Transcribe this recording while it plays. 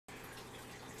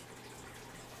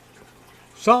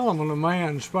Solomon, a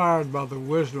man inspired by the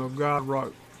wisdom of God,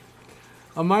 wrote,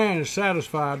 "A man is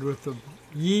satisfied with the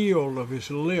yield of his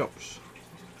lips.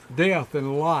 Death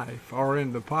and life are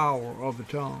in the power of the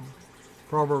tongue."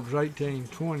 Proverbs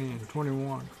 18:20 and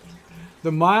 21.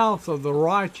 The mouth of the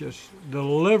righteous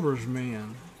delivers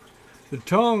men. The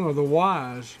tongue of the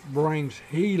wise brings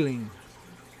healing.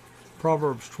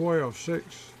 Proverbs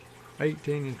 12:6,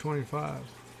 18 and 25.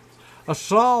 A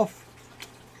soft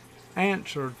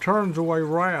answer turns away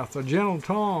wrath. A gentle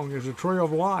tongue is a tree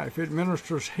of life. It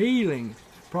ministers healing.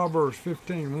 Proverbs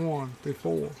 15:1 through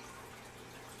 4.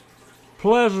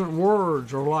 Pleasant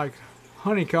words are like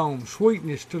honeycomb,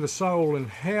 sweetness to the soul and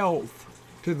health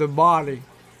to the body.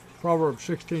 Proverbs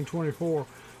 16:24.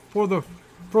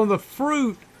 From the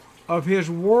fruit of his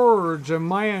words a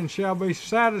man shall be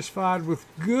satisfied with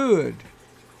good.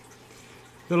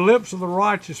 The lips of the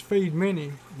righteous feed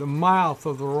many. The mouth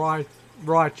of the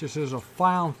righteous is a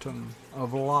fountain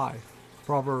of life.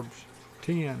 Proverbs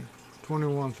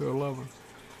 10:21 through 11.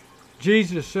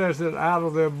 Jesus says that out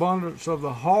of the abundance of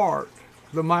the heart,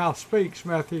 the mouth speaks.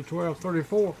 Matthew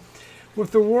 12:34.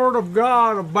 With the word of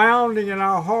God abounding in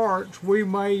our hearts, we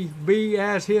may be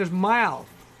as his mouth.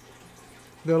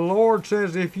 The Lord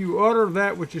says, if you utter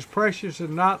that which is precious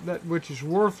and not that which is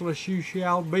worthless, you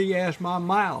shall be as my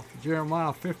mouth.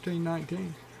 Jeremiah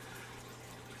 15:19.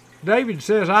 David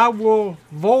says, I will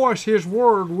voice his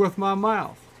word with my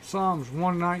mouth. Psalms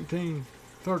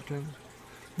 119:13.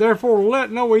 Therefore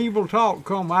let no evil talk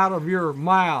come out of your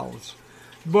mouths,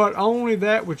 but only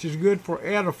that which is good for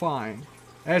edifying,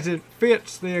 as it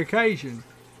fits the occasion,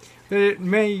 that it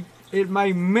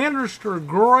may minister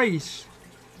grace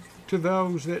to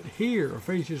those that hear.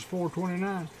 Ephesians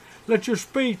 4:29. Let your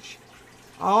speech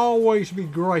always be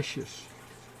gracious,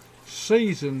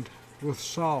 seasoned with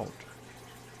salt.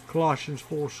 Colossians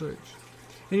 4:6.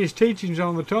 In his teachings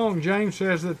on the tongue, James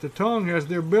says that the tongue has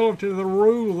the ability to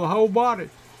rule the whole body.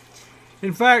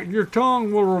 In fact, your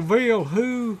tongue will reveal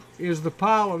who is the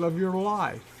pilot of your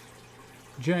life.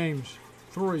 James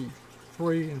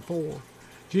 3:3 and 4.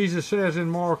 Jesus says in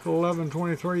Mark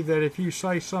 11:23 that if you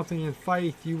say something in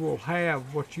faith, you will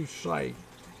have what you say.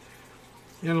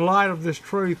 In light of this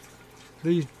truth,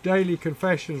 these daily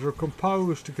confessions are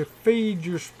composed to feed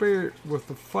your spirit with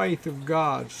the faith of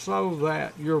God so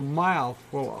that your mouth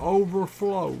will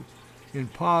overflow in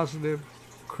positive,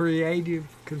 creative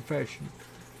confession.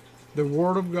 The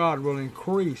Word of God will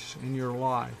increase in your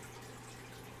life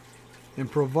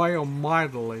and prevail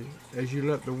mightily as you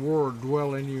let the Word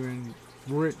dwell in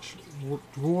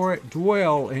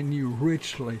you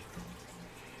richly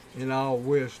in all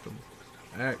wisdom.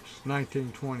 Acts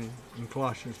 19:20 and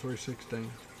Colossians 3:16.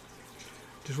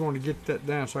 Just want to get that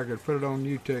down so I could put it on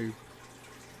YouTube.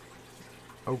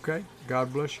 Okay,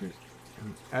 God bless you,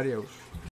 and adios.